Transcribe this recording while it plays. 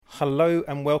Hello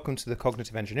and welcome to the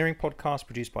Cognitive Engineering Podcast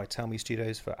produced by Tell Me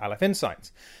Studios for Aleph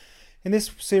Insights. In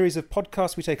this series of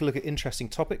podcasts, we take a look at interesting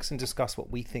topics and discuss what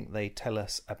we think they tell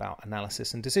us about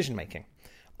analysis and decision making.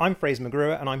 I'm Fraser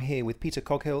McGruer and I'm here with Peter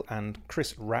Coghill and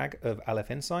Chris Ragg of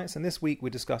Aleph Insights, and this week we're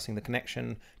discussing the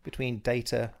connection between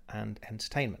data and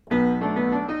entertainment.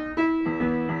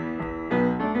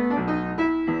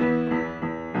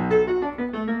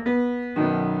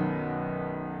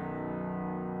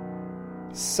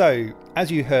 So, as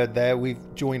you heard there, we've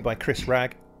joined by Chris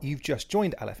Ragg. You've just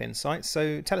joined Aleph Insights,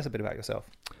 so tell us a bit about yourself.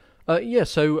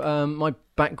 My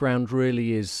background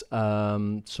really is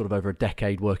sort of over a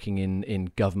decade working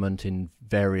in government in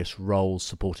various roles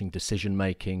supporting decision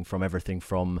making, from everything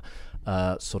from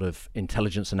sort of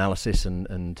intelligence analysis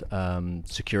and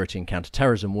security and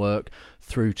counter-terrorism work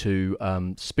through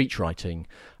to speech writing.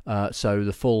 So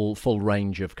the full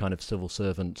range of kind of civil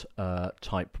servant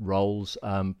type roles.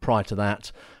 Prior to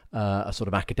that, a sort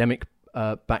of academic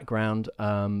background,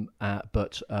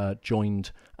 but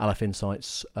joined Aleph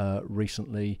Insights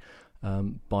recently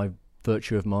by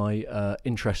virtue of my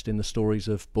interest in the stories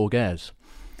of Borges.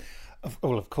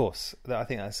 Well, of course. I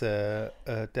think that's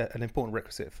an important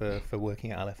requisite for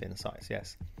working at Aleph Insights,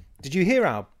 yes. Did you hear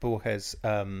our Borges...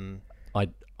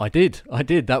 I did.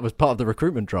 That was part of the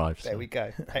recruitment drive. So. There we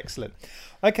go. Excellent.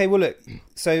 Okay, well, look,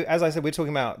 so as I said, we're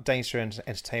talking about data and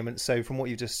entertainment. So from what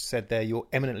you just said there, you're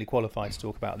eminently qualified to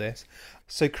talk about this.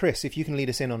 So Chris, if you can lead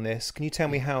us in on this, can you tell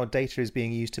me how data is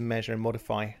being used to measure and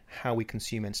modify how we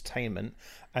consume entertainment?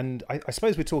 And I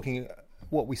suppose we're talking...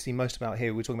 What we see most about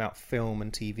here, we're talking about film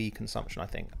and TV consumption, I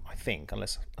think,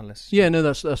 unless... Yeah, no,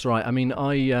 that's right. I mean,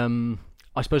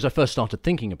 I suppose I first started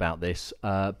thinking about this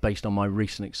based on my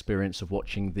recent experience of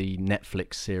watching the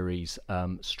Netflix series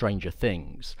Stranger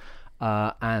Things.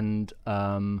 And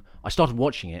I started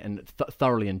watching it and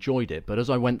thoroughly enjoyed it. But as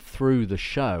I went through the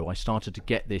show, I started to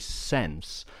get this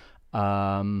sense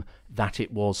that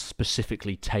it was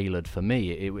specifically tailored for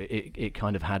me. It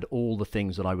kind of had all the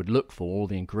things that I would look for, all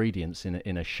the ingredients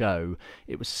in a show.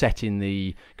 It was set in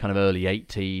the kind of early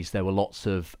 80s. There were lots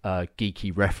of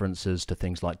geeky references to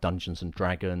things like Dungeons and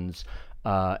Dragons.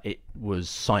 It was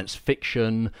science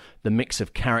fiction. The mix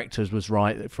of characters was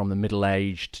right, from the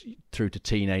middle-aged through to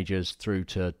teenagers through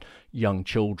to young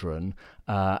children,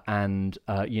 and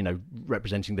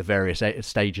representing the various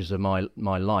stages of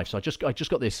my life. So I just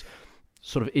got this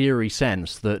sort of eerie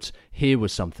sense that here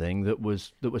was something that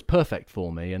was perfect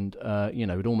for me, and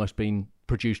had almost been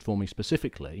produced for me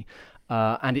specifically.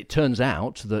 And it turns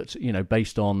out that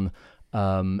based on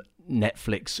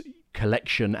Netflix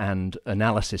collection and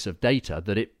analysis of data,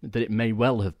 that it may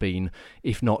well have been,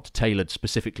 if not tailored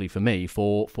specifically for me,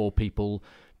 for people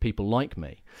like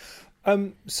me.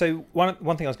 So one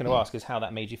thing I was going to ask is how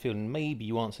that made you feel, and maybe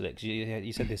you answered it because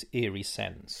you said this eerie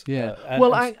sense. Yeah.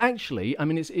 Actually, I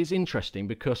mean, it's interesting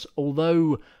because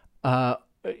although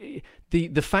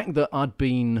the fact that I'd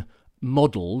been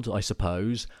modelled, I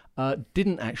suppose,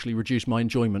 didn't actually reduce my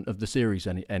enjoyment of the series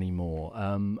anymore.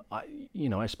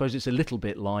 I suppose it's a little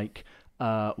bit like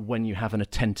when you have an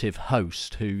attentive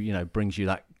host who brings you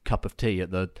that cup of tea at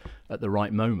the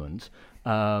right moment.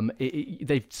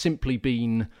 They've simply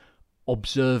been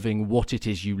observing what it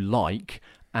is you like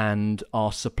and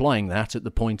are supplying that at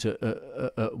the point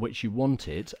at which you want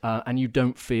it, and you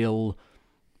don't feel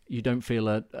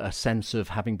a sense of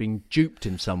having been duped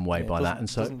in some way by that, and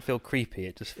so it doesn't feel creepy.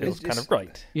 It just feels kind of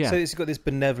right. Yeah. So it's got this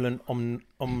benevolent,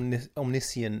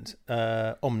 omniscient,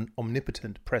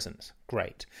 omnipotent presence.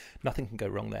 Great, nothing can go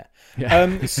wrong there. Yeah.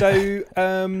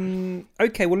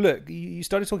 Okay. Well, look, you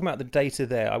started talking about the data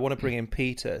there. I want to bring in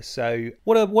Peter. So,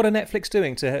 what are Netflix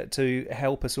doing to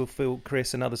help us all feel,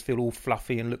 Chris and others, feel all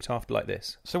fluffy and looked after like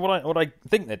this? So what I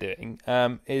think they're doing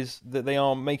is that they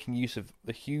are making use of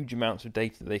the huge amounts of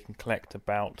data that they can collect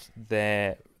about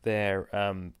their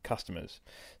customers.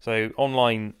 So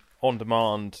online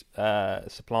on-demand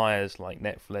suppliers like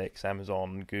Netflix,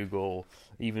 Amazon, Google,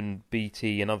 even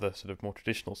BT and other sort of more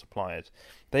traditional suppliers,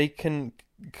 they can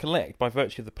collect, by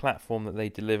virtue of the platform that they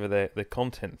deliver their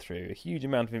content through, a huge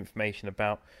amount of information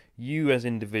about you as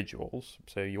individuals.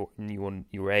 So your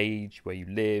age, where you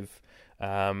live,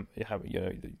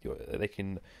 they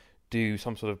can do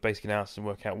some sort of basic analysis and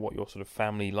work out what your sort of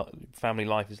family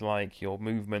life is like, your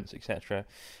movements, etc.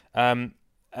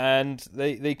 And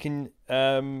they can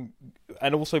and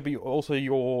also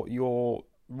your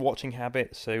watching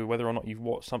habits, so whether or not you've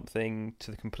watched something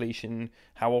to the completion,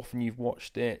 how often you've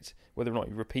watched it, whether or not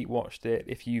you repeat watched it,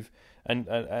 if you've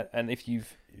if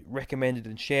you've recommended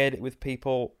and shared it with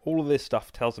people. All of this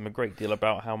stuff tells them a great deal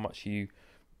about how much you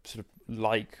sort of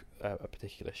like a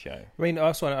particular show. I mean,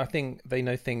 also I think they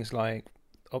know things like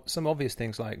some obvious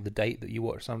things like the date that you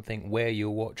watch something, where you're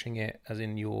watching it, as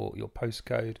in your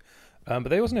postcode. But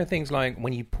they also know things like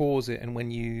when you pause it and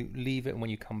when you leave it and when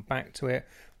you come back to it.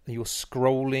 Your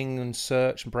scrolling and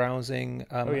search and browsing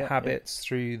habits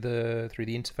through the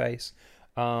interface.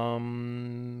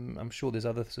 I'm sure there's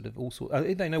other sort of all sorts.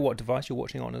 They know what device you're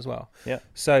watching on as well. Yeah.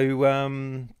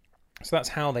 So that's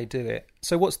how they do it.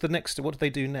 So what's the next? What do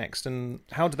they do next? And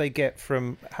how do they get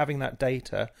from having that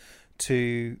data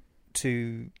to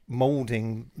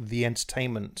molding the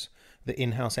entertainment, the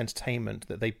in-house entertainment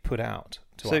that they put out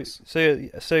to us?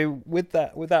 So with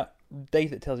that data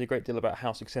that tells you a great deal about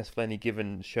how successful any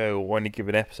given show or any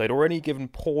given episode or any given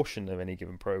portion of any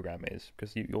given program is,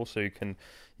 because you also can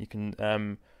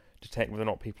detect whether or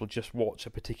not people just watch a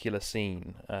particular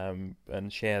scene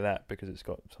and share that because it's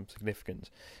got some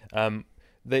significance.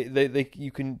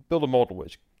 You can build a model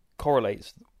which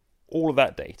correlates all of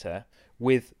that data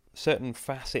with certain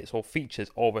facets or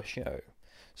features of a show.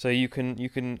 So you can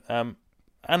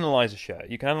analyze a show.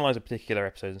 You can analyze a particular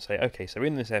episode and say, okay, so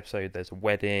in this episode there's a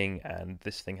wedding and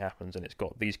this thing happens and it's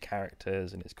got these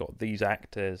characters and it's got these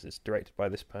actors, it's directed by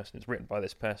this person, it's written by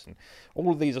this person.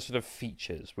 All of these are sort of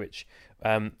features which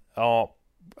are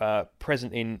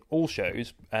present in all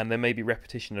shows, and there may be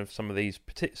repetition of some of these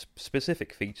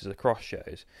specific features across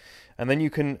shows. And then you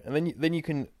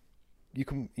can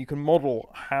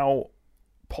model how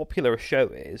popular a show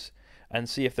is and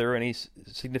see if there are any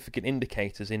significant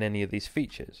indicators in any of these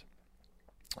features.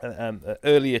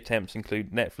 Early attempts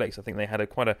include Netflix. I think they had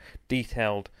quite a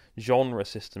detailed genre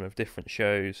system of different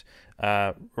shows,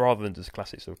 rather than just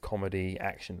classic sort of comedy,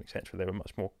 action, etc. They were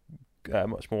much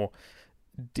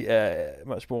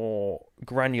more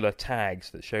granular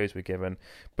tags that shows were given.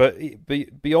 But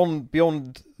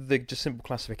beyond the just simple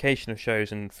classification of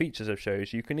shows and features of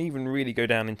shows, you can even really go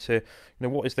down into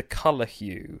what is the color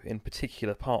hue in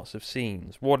particular parts of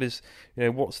scenes. What's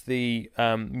the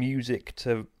music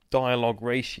to dialogue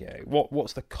ratio?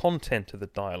 What's the content of the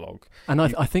dialogue? And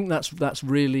I think that's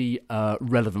really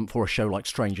relevant for a show like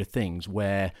Stranger Things,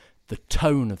 where the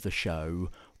tone of the show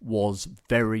was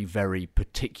very, very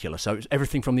particular. So it's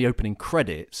everything from the opening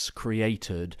credits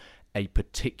created a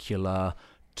particular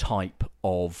type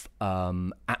of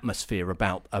atmosphere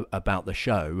about the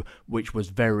show, which was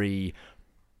very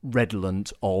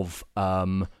redolent of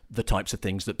the types of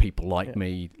things that people like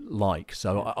me like.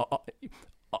 So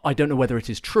I don't know whether it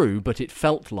is true, but it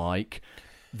felt like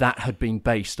that had been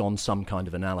based on some kind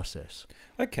of analysis.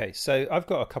 Okay, so I've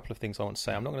got a couple of things I want to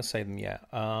say. I'm not going to say them yet.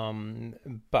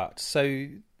 But so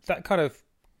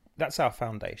that's our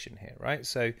foundation here, right?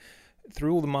 So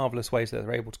through all the marvelous ways that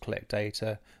they're able to collect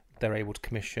data, they're able to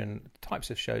commission types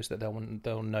of shows that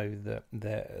they'll know that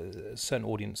their certain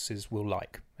audiences will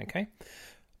like. Okay,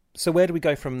 so where do we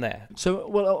go from there? So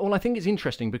well, I think it's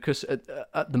interesting because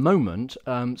at the moment,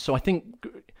 so I think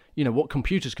what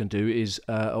computers can do is,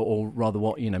 or rather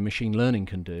what machine learning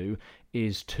can do,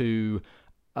 is to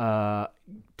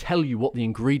tell you what the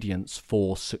ingredients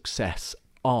for success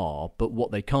are, but what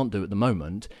they can't do at the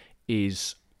moment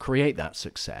is create that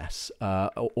success,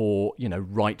 or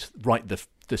write the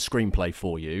screenplay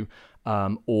for you,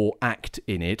 or act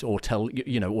in it, or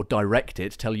or direct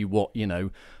it, tell you what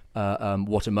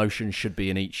what emotions should be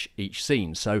in each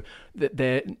scene. So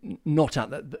they're not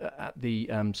at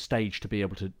the stage to be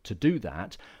able to do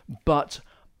that. But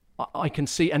I can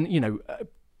see, and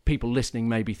people listening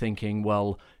may be thinking,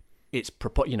 well, it's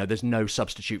there's no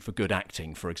substitute for good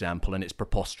acting, for example, and it's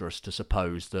preposterous to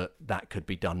suppose that could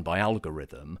be done by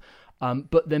algorithm.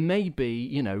 But there may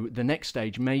be, the next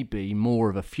stage may be more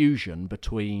of a fusion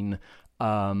between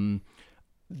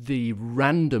the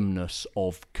randomness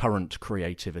of current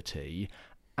creativity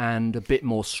and a bit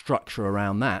more structure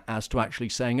around that, as to actually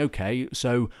saying, okay,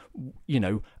 so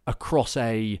across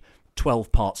a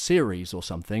 12-part series or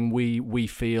something, we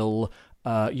feel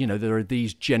there are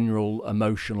these general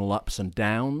emotional ups and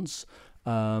downs,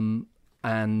 and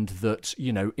that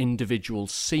individual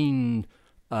scene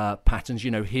patterns.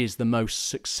 Here's the most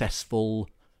successful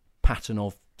pattern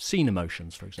of scene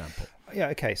emotions, for example. Yeah,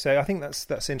 okay. So I think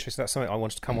that's interesting. That's something I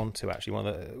wanted to come on to, actually,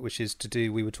 which is to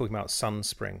do. We were talking about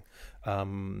Sunspring.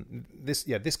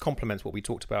 This complements what we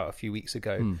talked about a few weeks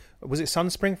ago. Was it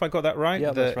Sunspring? If I got that right?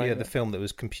 Yeah, that's right. Yeah, the film that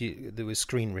was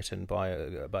screen written by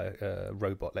a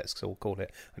robot. Let's all call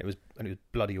it, and it was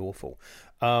bloody awful.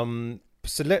 So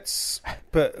let's.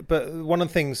 But one of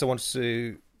the things I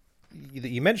wanted that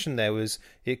you mentioned there was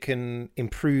it can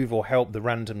improve or help the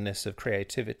randomness of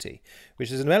creativity, which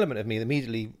is an element of me that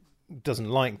immediately doesn't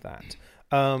like that.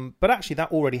 But actually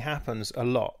that already happens a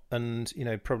lot and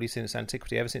probably since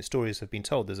antiquity, ever since stories have been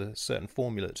told, there's a certain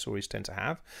formula that stories tend to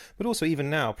have. But also even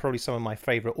now, probably some of my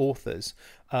favourite authors,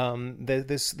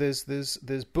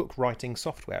 there's book writing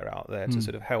software out there to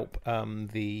sort of help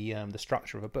the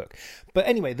structure of a book. But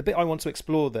anyway, the bit I want to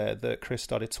explore there that Chris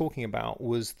started talking about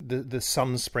was the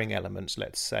Sunspring elements,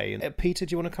 let's say. And Peter,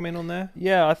 do you want to come in on there?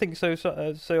 Yeah, I think so.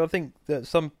 So I think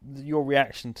that your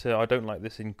reaction to I don't like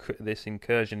this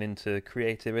incursion into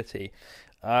creativity.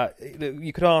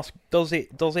 You could ask: Does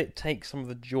it take some of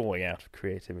the joy out of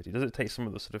creativity? Does it take some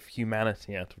of the sort of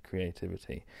humanity out of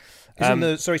creativity?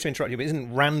 Sorry to interrupt you, but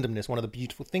isn't randomness one of the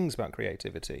beautiful things about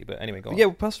creativity? But anyway, go on. Yeah,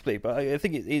 well, possibly, but I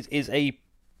think it is a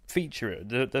feature,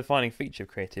 the defining feature of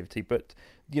creativity. But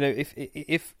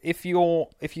if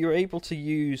you're able to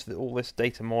use all this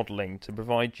data modeling to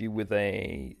provide you with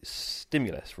a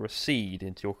stimulus or a seed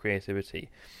into your creativity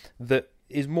that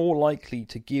is more likely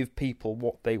to give people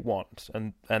what they want,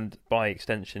 and by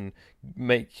extension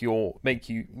allow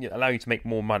you to make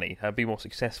more money, be more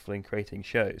successful in creating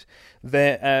shows.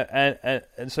 And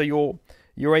so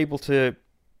you're able to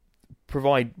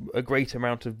provide a greater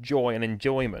amount of joy and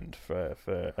enjoyment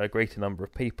for a greater number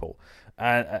of people,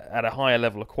 at a higher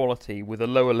level of quality with a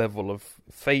lower level of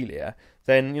failure.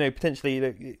 Then potentially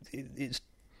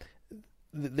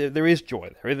there is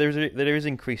joy there. There is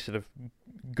increased sort of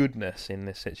goodness in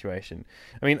this situation.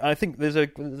 I mean, I think there's a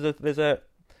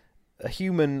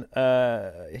human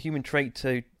trait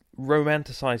to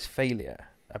romanticize failure.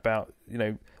 About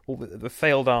all the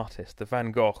failed artist, the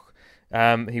Van Gogh.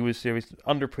 He was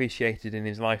underappreciated in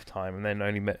his lifetime, and then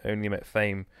only met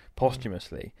fame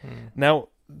posthumously. Now,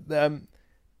 there's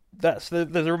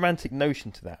a romantic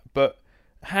notion to that. But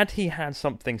had he had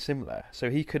something similar, so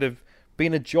he could have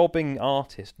been a jobbing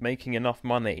artist making enough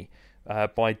money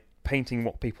by painting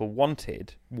what people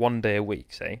wanted one day a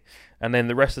week, say, and then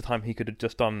the rest of the time he could have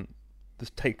just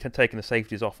taken the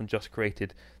safeties off and just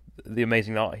created the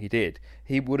amazing art he did,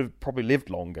 he would have probably lived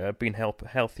longer, been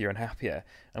healthier and happier,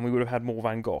 and we would have had more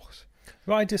Van Goghs.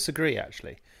 Well, I disagree,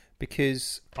 actually,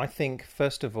 because I think,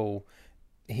 first of all,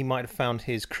 he might have found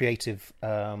his creative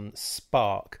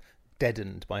spark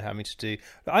deadened by having to do...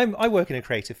 I work in a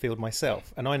creative field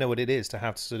myself, and I know what it is to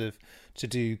have to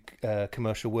do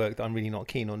commercial work that I'm really not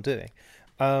keen on doing.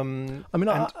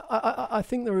 I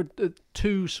think there are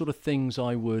two sort of things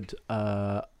I would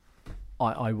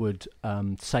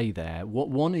say there.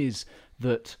 One is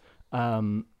that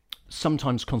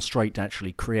sometimes constraint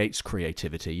actually creates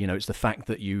creativity. It's the fact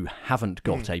that you haven't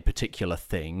got a particular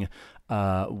thing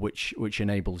which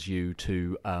enables you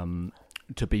to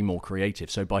be more creative.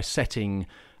 So by setting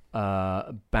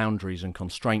boundaries and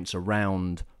constraints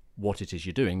around what it is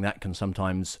you're doing, that can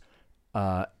sometimes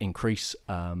increase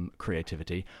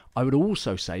creativity. I would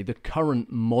also say the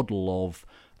current model of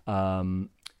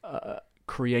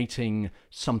creating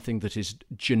something that is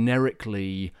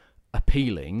generically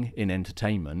appealing in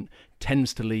entertainment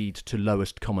tends to lead to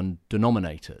lowest common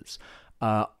denominators.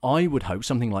 I would hope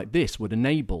something like this would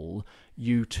enable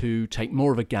you to take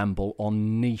more of a gamble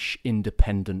on niche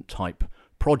independent type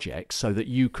projects, so that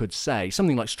you could say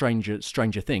something like Stranger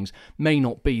Things may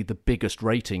not be the biggest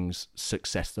ratings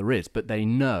success there is, but they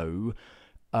know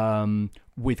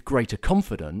with greater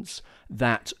confidence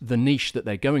that the niche that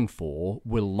they're going for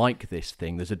will like this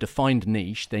thing. There's a defined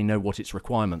niche, they know what its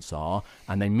requirements are,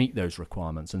 and they meet those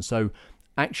requirements. And so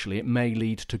actually it may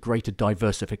lead to greater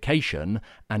diversification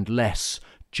and less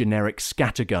generic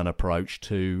scattergun approach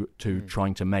to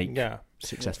trying to make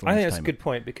successful I think entertainment. that's a good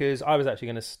point, because I was actually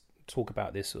going to talk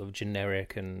about this sort of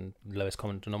generic and lowest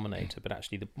common denominator, but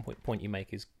actually the point you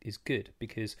make is good,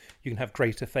 because you can have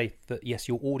greater faith that yes,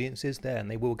 your audience is there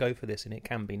and they will go for this, and it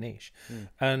can be niche.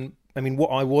 And I mean, what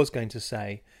I was going to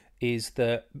say is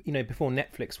that before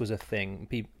Netflix was a thing,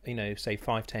 say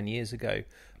 5-10 years ago,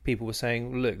 people were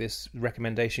saying, look, this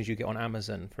recommendations you get on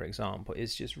Amazon, for example,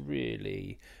 is just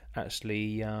really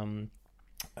actually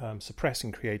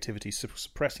suppressing creativity,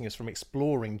 suppressing us from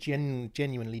exploring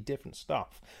genuinely different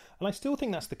stuff. And I still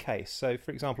think that's the case. So,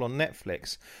 for example, on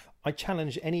Netflix, I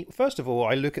challenge first of all,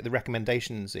 I look at the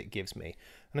recommendations it gives me,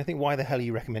 and I think, why the hell are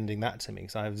you recommending that to me?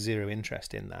 Because I have zero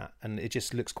interest in that, and it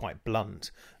just looks quite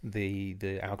blunt, the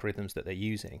algorithms that they're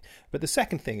using. But the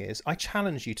second thing is, I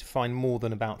challenge you to find more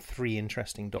than about 3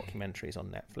 interesting documentaries on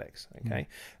Netflix. Okay,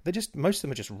 most of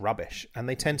them are just rubbish, and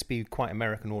they tend to be quite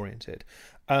American oriented.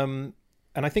 And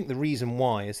I think the reason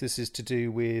why is this is to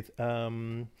do with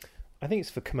I think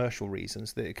it's for commercial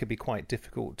reasons, that it could be quite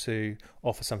difficult to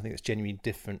offer something that's genuinely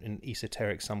different and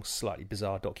esoteric, some slightly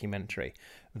bizarre documentary.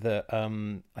 That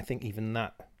I think even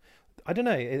that, I don't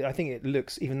know. I think it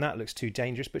looks too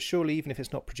dangerous. But surely, even if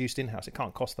it's not produced in house, it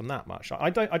can't cost them that much. I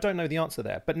don't know the answer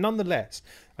there. But nonetheless,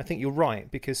 I think you're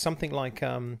right, because something like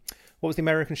what was the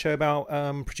American show about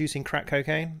producing crack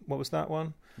cocaine? What was that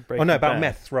one? About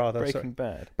meth rather.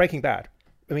 Breaking Bad.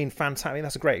 I mean, fantastic.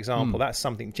 That's a great example. That's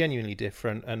something genuinely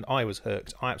different, and I was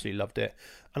hooked. I absolutely loved it,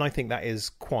 and I think that is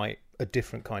quite a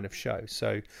different kind of show.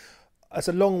 So. That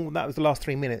was the last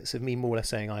 3 minutes of me more or less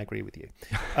saying I agree with you.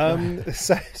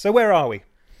 So where are we?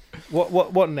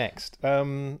 What next?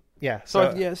 So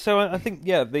I think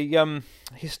the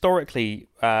historically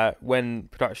when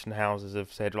production houses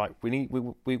have said, like, we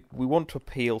want to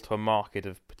appeal to a market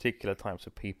of particular types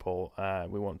of people.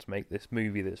 We want to make this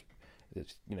movie that's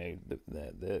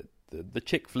the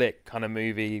chick flick kind of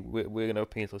movie. We're going to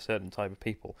appeal to a certain type of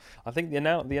people. I think the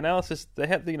analysis they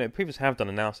have, previous have done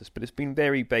analysis, but it's been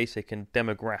very basic and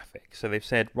demographic. So they've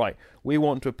said, right, we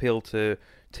want to appeal to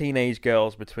teenage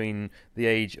girls between the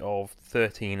age of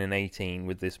 13 and 18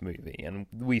 with this movie, and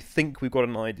we think we've got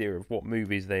an idea of what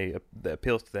movies that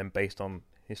appeals to them based on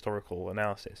historical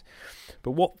analysis.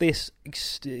 But what this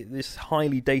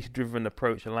highly data-driven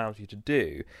approach allows you to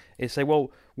do is say,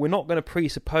 well, we're not going to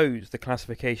presuppose the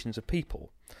classifications of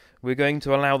people. We're going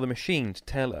to allow the machine to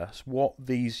tell us what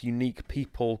these unique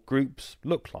people groups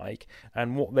look like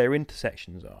and what their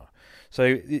intersections are.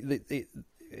 So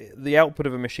the output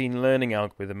of a machine learning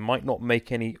algorithm might not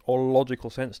make any logical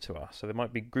sense to us. So there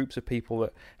might be groups of people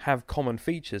that have common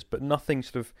features, but nothing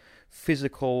sort of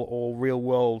physical or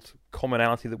real-world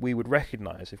commonality that we would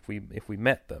recognise if we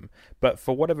met them. But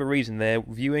for whatever reason, their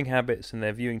viewing habits and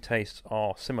their viewing tastes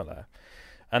are similar,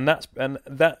 and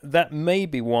that may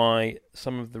be why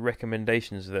some of the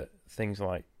recommendations that things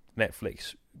like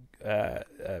Netflix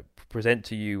present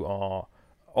to you are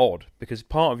odd, because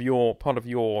part of your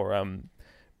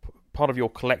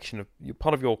collection of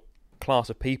part of your class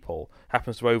of people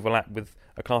happens to overlap with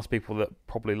a class of people that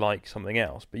probably like something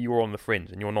else, but you're on the fringe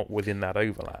and you're not within that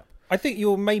overlap. I think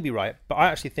you're maybe right, but I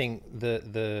actually think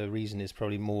the reason is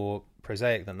probably more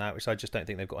prosaic than that, which I just don't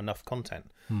think they've got enough content.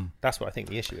 That's what I think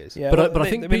the issue is. Yeah, but I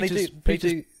think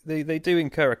they do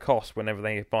incur a cost whenever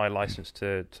they buy a license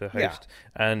to host,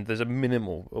 and there's a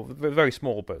minimal, or very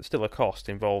small, but still a cost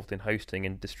involved in hosting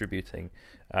and distributing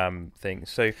things.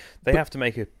 So they have to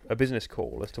make a business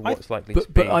call as to what it's likely to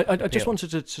be. But I just wanted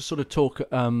to sort of talk,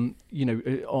 on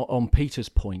Peter's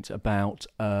point about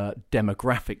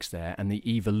demographics there and the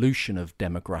evolution of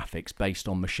demographics based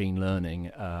on machine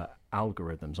learning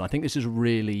algorithms. I think this is a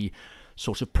really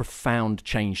sort of profound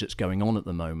change that's going on at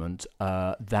the moment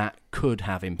that could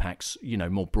have impacts,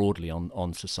 more broadly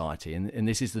on society. And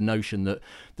this is the notion that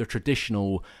the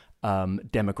traditional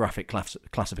demographic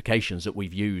classifications that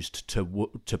we've used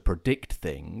to predict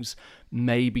things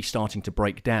may be starting to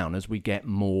break down as we get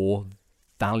more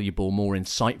valuable, more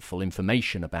insightful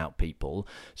information about people,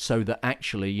 so that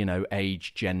actually,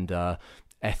 age, gender,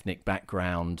 ethnic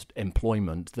background,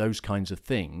 employment, those kinds of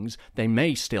things, they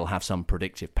may still have some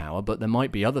predictive power, but there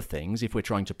might be other things, if we're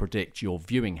trying to predict your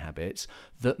viewing habits,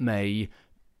 that may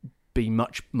be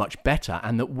much, much better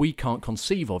and that we can't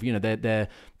conceive of. They're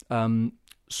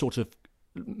sort of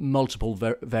multiple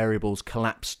variables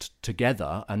collapsed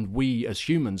together, and we as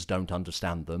humans don't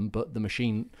understand them, but the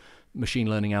machine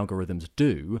learning algorithms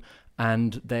do,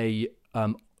 and they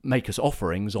make us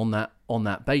offerings on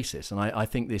that basis. And I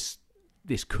think this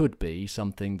could be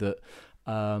something that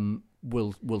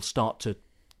will start to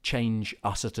change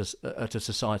us at a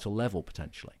societal level,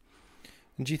 potentially.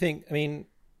 And do you think,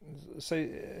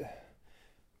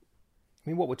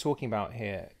 what we're talking about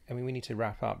here, we need to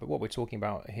wrap up, but what we're talking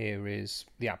about here is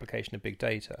the application of big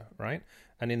data, right?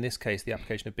 And in this case, the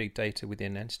application of big data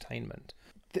within entertainment.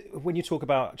 When you talk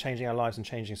about changing our lives and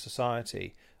changing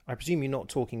society, I presume you're not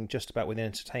talking just about within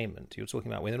entertainment. You're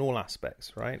talking about within all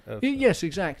aspects, right? Yes,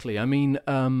 exactly. I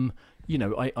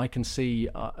can see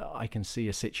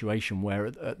a situation where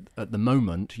at the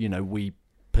moment, we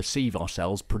perceive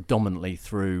ourselves predominantly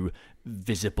through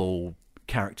visible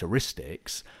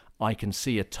characteristics. I can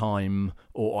see a time,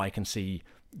 or I can see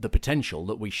the potential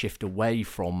that we shift away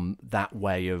from that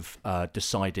way of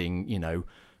deciding,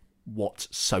 what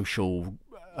social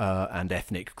and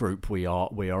ethnic group we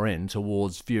are in,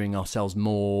 towards viewing ourselves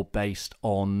more based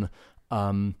on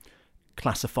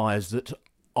classifiers that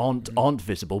aren't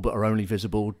visible but are only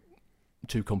visible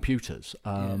to computers,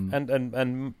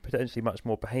 and potentially much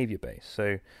more behaviour based.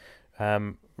 So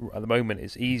at the moment,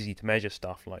 it's easy to measure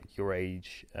stuff like your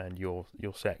age and your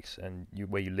sex and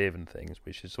where you live and things,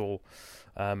 which is all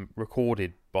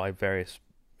recorded by various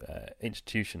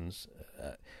institutions.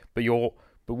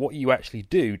 But what you actually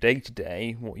do day to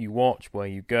day, what you watch, where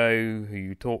you go, who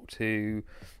you talk to,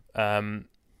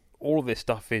 all of this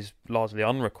stuff is largely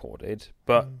unrecorded,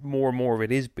 but more and more of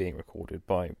it is being recorded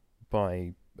by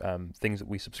things that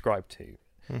we subscribe to,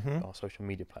 our social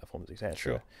media platforms, etc.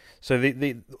 Sure. So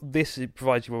this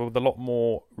provides you with a lot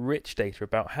more rich data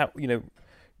about how,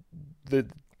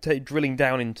 drilling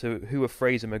down into who a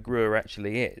Fraser McGruer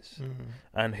actually is,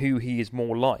 and who he is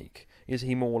more like. Is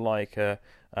he more like a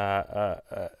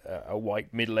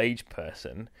white middle-aged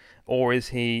person, or is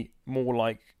he more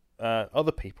like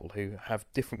other people who have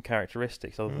different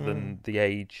characteristics other than the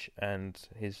age and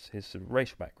his sort of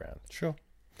racial background? Sure.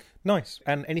 Nice.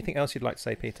 And anything else you'd like to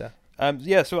say, Peter?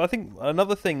 So I think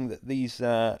another thing that these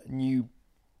new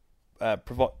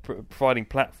providing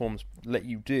platforms let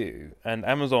you do, and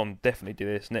Amazon definitely do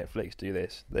this, Netflix do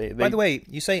this. By the way,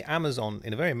 you say Amazon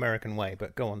in a very American way,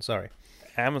 but go on, sorry.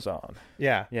 Amazon.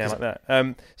 Yeah. Yeah, like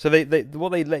that. So they what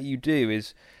they let you do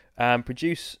is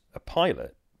produce a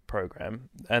pilot program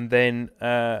and then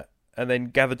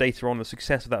gather data on the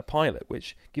success of that pilot,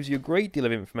 which gives you a great deal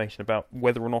of information about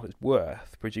whether or not it's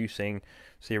worth producing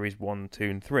series 1, 2,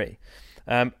 and 3.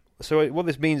 So what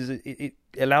this means is it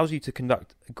allows you to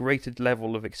conduct a greater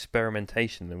level of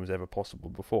experimentation than was ever possible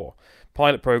before.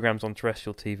 Pilot programs on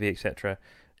terrestrial TV, etc.,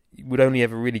 would only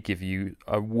ever really give you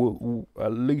a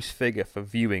loose figure for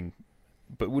viewing,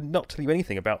 but would not tell you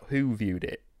anything about who viewed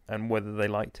it and whether they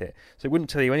liked it. So it wouldn't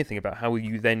tell you anything about how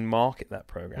you then market that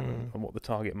program and what the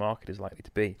target market is likely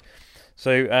to be.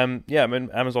 So,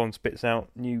 Amazon spits out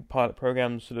new pilot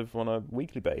programs sort of on a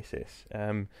weekly basis.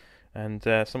 And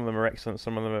some of them are excellent,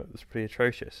 some of them are pretty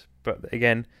atrocious. But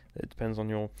again, it depends on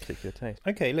your particular taste.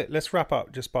 Okay, let's wrap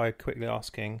up just by quickly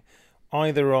asking,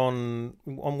 either on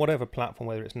whatever platform,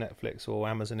 whether it's Netflix or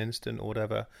Amazon Instant or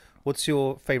whatever, what's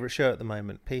your favourite show at the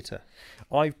moment, Peter?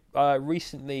 I've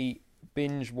recently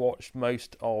binge watched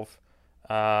most of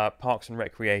Parks and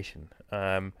Recreation.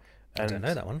 And I don't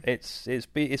know that one. It's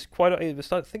quite. I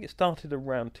think it started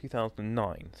around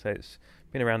 2009, so it's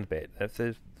been around a bit.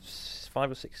 There's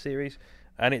 5 or 6 series,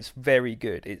 and it's very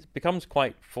good. It becomes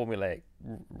quite formulaic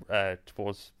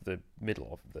towards the middle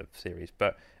of the series,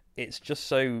 but it's just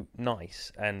so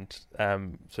nice and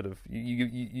sort of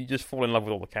you just fall in love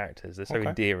with all the characters. They're so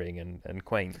endearing and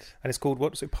quaint. And it's called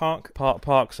what? So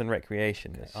Parks and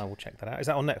Recreation. Okay, I will check that out. Is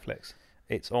that on Netflix?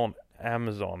 It's on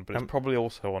Amazon, but it's probably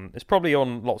also on. It's probably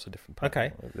on lots of different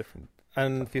platforms. Okay.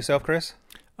 And for yourself, Chris?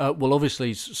 Well,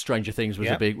 obviously, Stranger Things was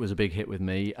a big hit with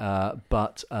me.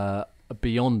 But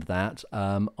beyond that,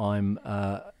 I'm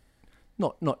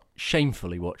not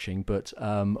shamefully watching, but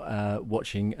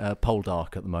watching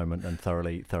Poldark at the moment and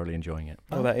thoroughly enjoying it.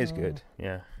 Oh, that is good.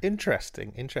 Yeah.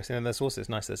 Interesting. And it's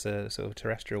nice there's a sort of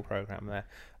terrestrial program there.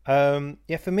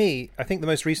 For me, I think the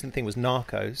most recent thing was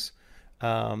Narcos,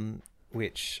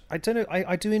 which I don't know.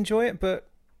 I do enjoy it, but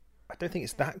I don't think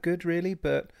it's that good really.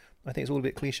 But I think it's all a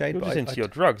bit cliched. You're just into your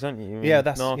drugs, aren't you? Yeah,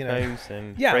 that's Narcos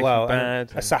and Breaking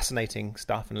Bad, assassinating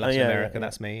stuff in Latin America.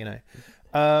 That's me,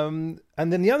 And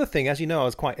then the other thing, as you know, I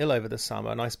was quite ill over the summer,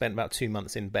 and I spent about 2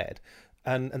 months in bed,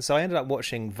 and so I ended up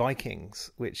watching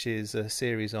Vikings, which is a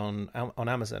series on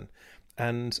Amazon,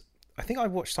 and I think I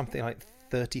watched something like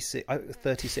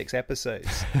 36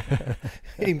 episodes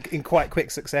in quite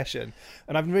quick succession.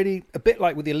 And I'm really, a bit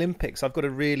like with the Olympics, I've got a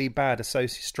really bad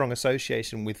strong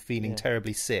association with feeling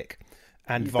terribly sick.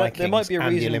 And Vikings. There might be a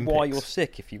and reason why you're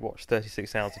sick if you watch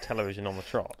 36 hours of television on the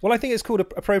trot. Well, I think it's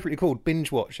appropriately called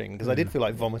binge watching, because I did feel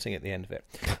like vomiting at the end of it.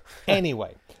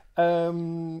 Anyway,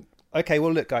 okay.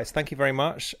 Well, look, guys, thank you very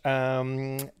much.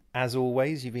 As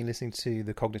always, you've been listening to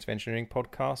the Cognitive Engineering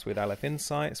Podcast with Aleph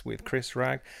Insights, with Chris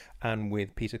Ragg, and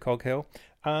with Peter Coghill.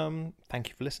 Thank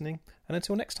you for listening, and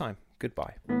until next time,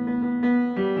 goodbye.